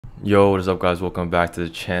Yo, what is up guys? Welcome back to the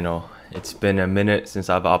channel. It's been a minute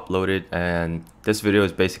since I've uploaded, and this video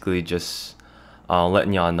is basically just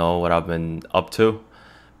letting y'all know what I've been up to.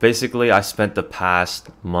 Basically, I spent the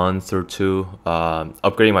past month or two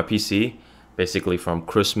upgrading my PC. Basically from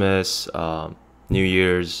Christmas, New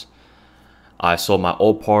Year's, I sold my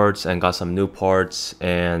old parts and got some new parts,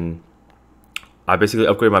 and I basically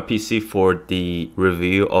upgraded my PC for the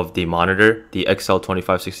review of the monitor, the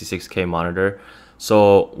XL2566K monitor.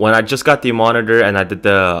 So when I just got the monitor and I did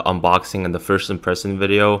the unboxing and the first impression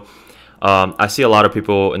video, I see a lot of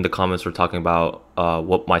people in the comments were talking about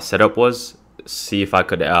what my setup was, see if I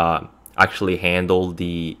could actually handle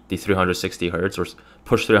the 360 hertz or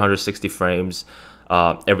push 360 frames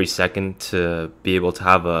every second to be able to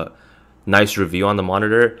have a nice review on the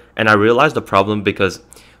monitor. And I realized the problem because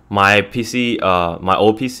my PC,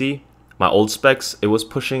 my old specs, it was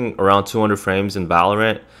pushing around 200 frames in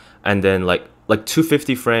Valorant, and then like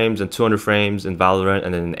 250 frames and 200 frames in Valorant,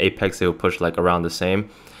 and then in Apex they would push like around the same.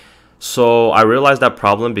 So I realized that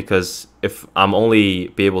problem because if I'm only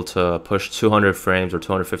be able to push 200 frames or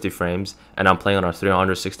 250 frames and I'm playing on a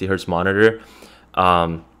 360 hertz monitor,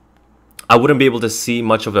 I wouldn't be able to see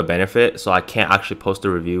much of a benefit. So I can't actually post a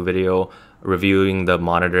review video reviewing the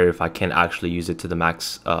monitor if I can't actually use it to the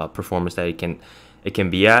max performance that it can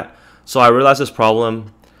be at. So I realized this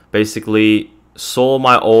problem, basically sold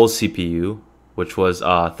my old CPU, which was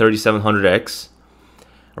 3700X,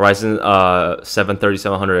 Ryzen 7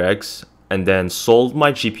 3700X, and then sold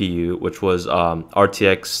my GPU, which was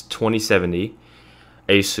RTX 2070,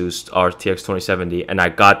 Asus RTX 2070, and I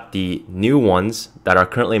got the new ones that are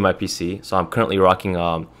currently in my PC. So I'm currently rocking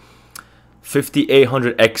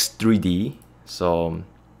 5800X 3D. So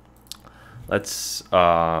let's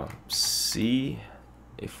see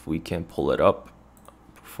if we can pull it up.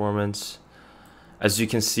 Performance. As you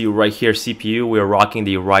can see right here, CPU, we are rocking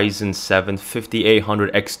the Ryzen 7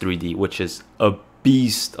 5800X 3D, which is a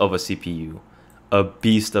beast of a CPU. A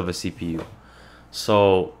beast of a CPU.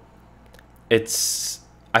 So I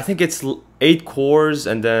think it's 8 cores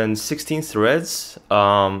and then 16 threads.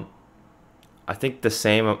 I think the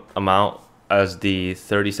same amount as the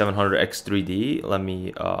 3700X 3D.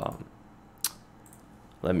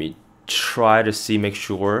 Let me try to see, make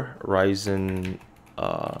sure. Ryzen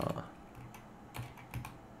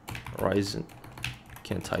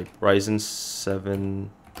can't type. Ryzen 7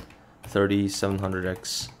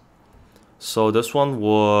 3700X. So this one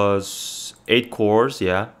was 8 cores,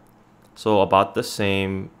 yeah. So about the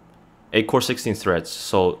same, 8 core 16 threads.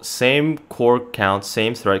 So same core count,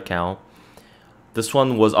 same thread count. This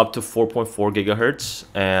one was up to 4.4 gigahertz,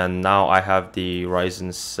 and now I have the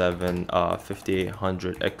Ryzen 7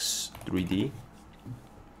 5800X 3D,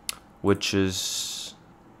 which is,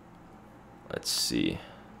 let's see,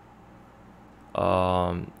 8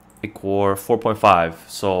 core 4.5,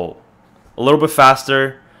 so a little bit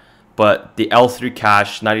faster, but the L3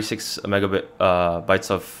 cache, 96 bytes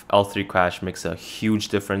of L3 cache makes a huge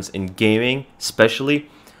difference in gaming, especially.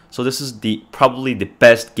 So this is probably the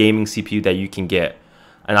best gaming CPU that you can get,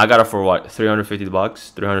 and I got it for what, 350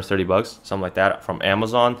 bucks, 330 bucks, something like that, from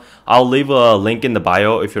Amazon. I'll leave a link in the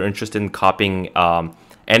bio if you're interested in copying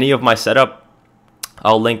any of my setup.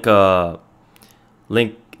 I'll leave a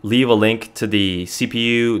link to the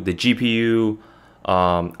CPU, the GPU.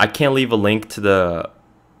 I can't leave a link to the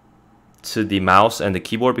mouse and the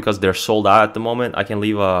keyboard because they're sold out at the moment. I can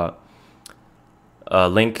leave a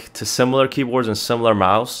link to similar keyboards and similar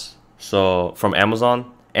mouse, so from Amazon,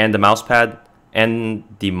 and the mouse pad and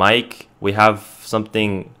the mic. We have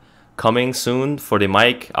something coming soon for the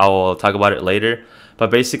mic. I'll talk about it later. But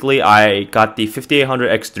basically, I got the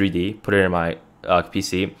 5800X 3D, put it in my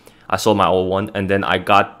PC. I sold my old one, and then I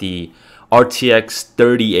got the RTX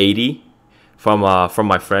 3080 from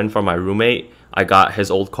my friend, from my roommate. I got his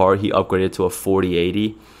old car. He upgraded to a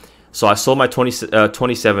 4080. So I sold my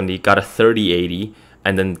 2070, got a 3080,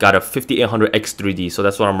 and then got a 5800X 3D. So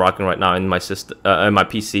that's what I'm rocking right now in my system, in my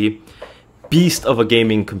PC. Beast of a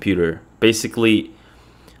gaming computer. Basically,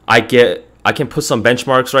 I can put some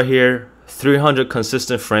benchmarks right here. 300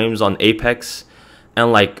 consistent frames on Apex,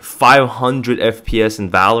 and like 500 FPS in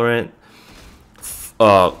Valorant.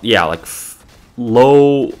 Yeah, like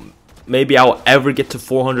low. Maybe I'll ever get to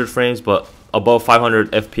 400 frames, but above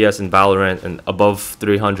 500 FPS in Valorant, and above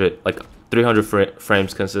 300, like 300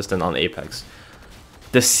 frames consistent on Apex.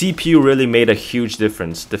 The CPU really made a huge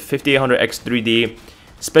difference. The 5800X 3D,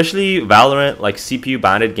 especially Valorant, like CPU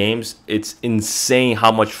banded games, it's insane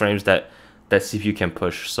how much frames that CPU can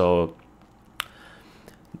push. So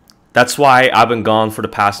that's why I've been gone for the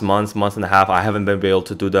past month and a half. I haven't been able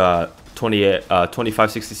to do the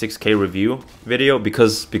 2566K review video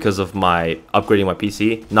because of my upgrading my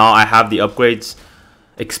PC. Now I have the upgrades.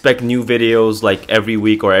 Expect new videos like every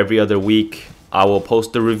week or every other week. I will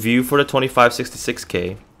post the review for the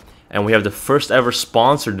 2566K, and we have the first ever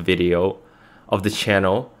sponsored video of the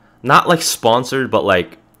channel. Not like sponsored, but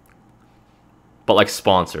like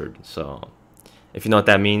sponsored. So if you know what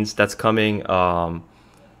that means, that's coming.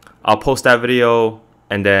 I'll post that video,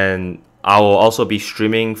 and then I will also be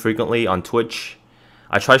streaming frequently on Twitch.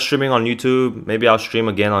 I tried streaming on YouTube. Maybe I'll stream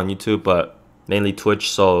again on YouTube, but mainly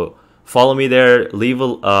Twitch. So follow me there. Leave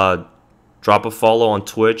a drop a follow on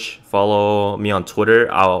Twitch. Follow me on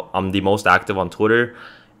Twitter. I'm the most active on Twitter,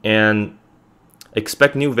 and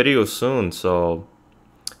expect new videos soon. So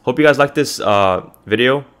hope you guys like this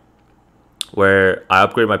video where I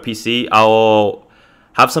upgrade my PC. I'll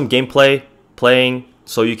have some gameplay playing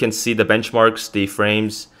so you can see the benchmarks, the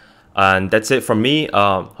frames, and that's it from me.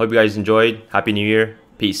 Hope you guys enjoyed. Happy New Year.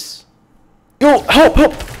 Peace. Yo, help,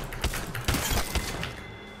 help!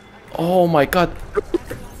 Oh my god.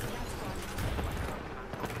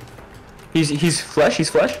 He's flesh. He's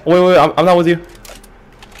flesh. Wait, I'm not with you.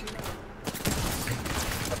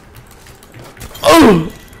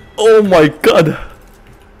 Oh my god.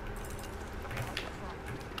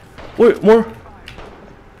 Wait, more.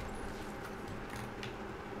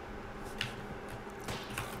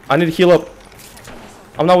 I need to heal up.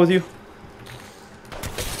 I'm not with you.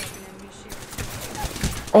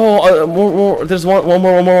 Oh, more. There's one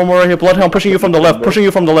more right here. Bloodhound pushing you from the left. Pushing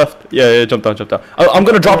you from the left. Yeah, jump down. I'm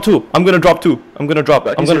gonna drop two. I'm gonna drop.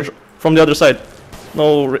 I'm gonna from the other side.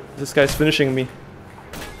 No, this guy's finishing me.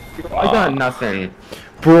 I got nothing.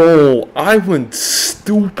 Bro, I went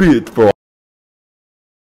stupid, bro.